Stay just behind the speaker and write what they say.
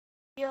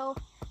video,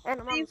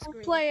 and I'm on the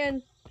screen.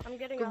 Playing I'm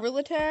getting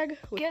Gorilla Tag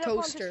with Get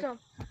Toaster. Up onto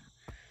Stump.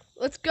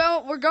 Let's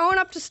go. We're going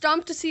up to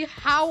Stump to see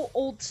how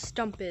old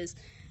Stump is.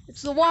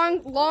 It's the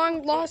long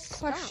lost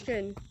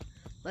question.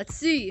 Let's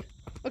see.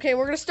 Okay,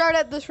 we're gonna start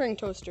at this ring,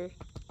 Toaster.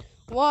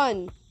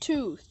 1,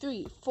 2,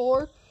 3,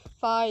 4,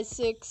 5,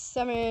 6,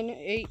 7,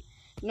 8,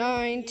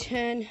 9,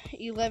 10,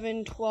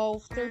 11,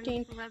 12,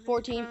 13,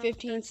 14,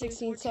 15,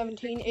 16,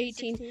 17,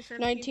 18,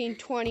 19,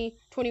 20,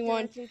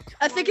 21.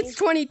 I think it's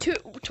 22,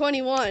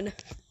 21.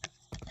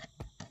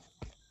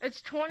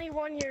 It's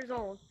 21 years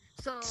old.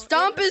 So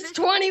Stump is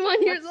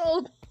 21 years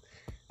old.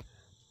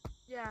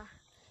 Yeah,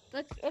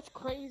 that's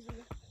crazy.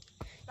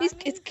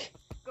 It's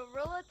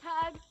Gorilla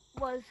Tag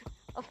was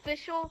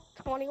official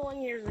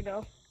 21 years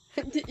ago.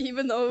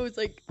 even though it was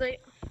like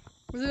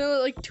wasn't it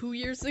like 2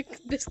 years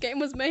this game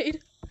was made?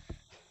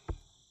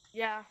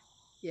 Yeah.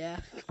 Yeah.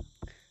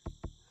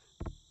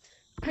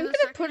 I'm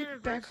gonna put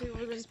it back.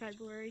 Was in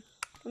February.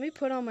 Let me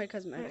put on my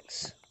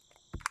cosmetics.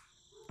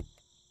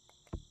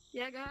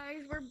 Yeah,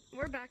 guys,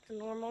 we're back to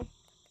normal.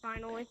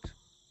 Finally.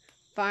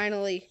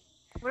 Finally.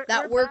 We're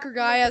Worker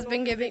guy has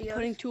been videos.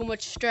 putting too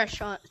much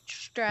stress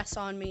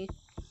on me.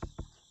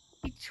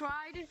 He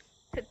tried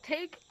to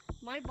take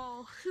my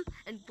ball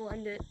and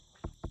blend it.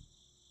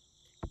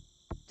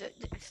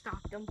 I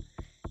stopped him.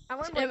 I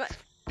went like,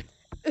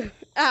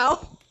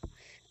 Ow.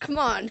 Come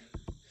on.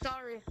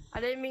 Sorry, I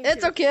didn't mean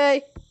It's to.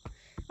 okay.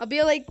 I'll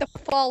be like the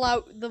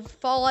Fallout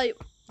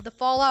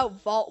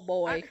Vault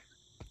Boy.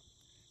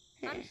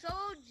 I'm so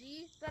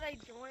OG that I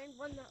joined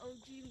when the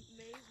OG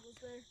maze was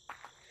there.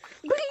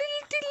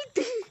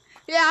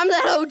 Yeah, I'm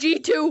that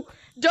OG too.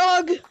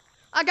 Doug.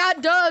 I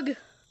got Doug.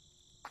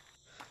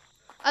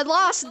 I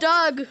lost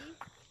Doug.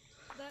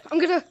 I'm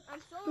gonna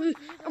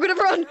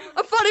run.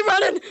 I'm funny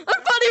running.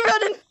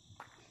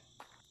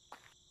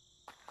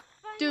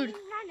 Dude,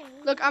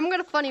 look, I'm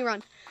gonna funny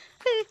run.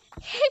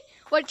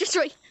 Wait, just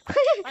wait.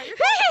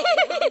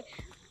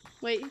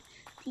 Wait,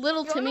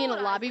 little Timmy in a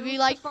lobby be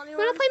like, wanna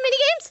play mini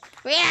games?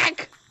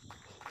 React.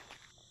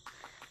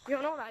 You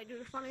don't know what I do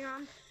to funny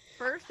run?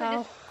 First,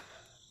 No,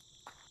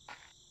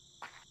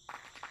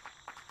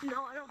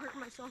 I don't hurt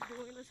myself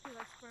doing this because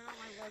I spread out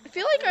my legs. I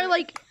feel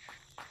like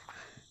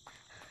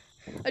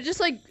I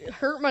just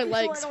hurt my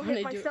legs when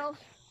I do it.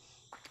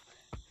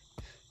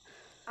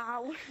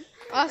 Ow.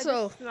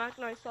 Also,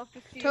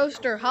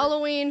 Toaster,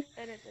 Halloween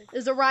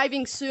is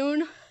arriving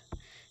soon,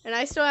 and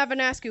I still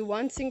haven't asked you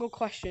one single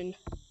question.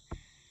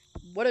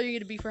 What are you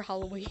gonna be for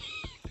Halloween?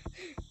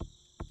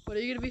 What are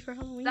you gonna be for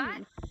Halloween?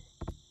 That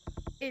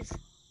is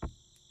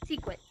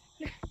secret.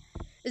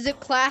 Is it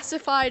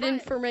classified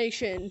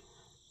information?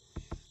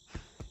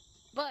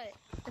 But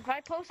if I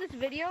post this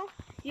video,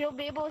 you'll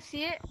be able to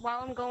see it while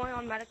I'm going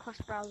on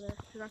MetaQuest browser.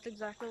 Because that's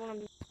exactly what I'm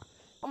doing.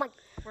 Oh my,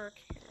 right.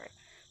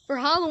 For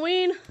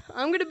Halloween,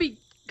 I'm gonna be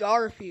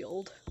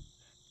Garfield.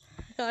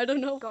 I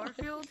don't know.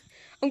 Garfield?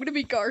 I'm gonna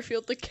be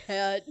Garfield the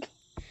cat.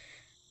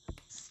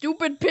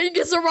 Stupid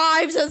Pingus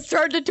Arrives has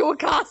turned into a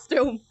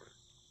costume.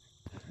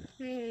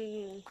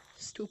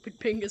 Stupid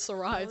Pingus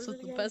Arrives was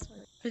the best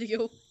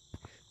video.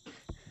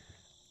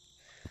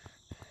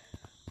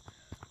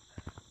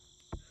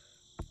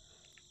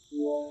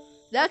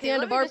 That's the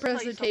end of our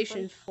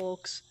presentation,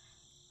 folks.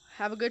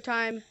 Have a good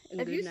time and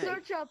good night. If you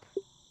search up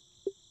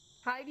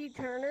Heidi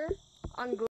Turner on Google,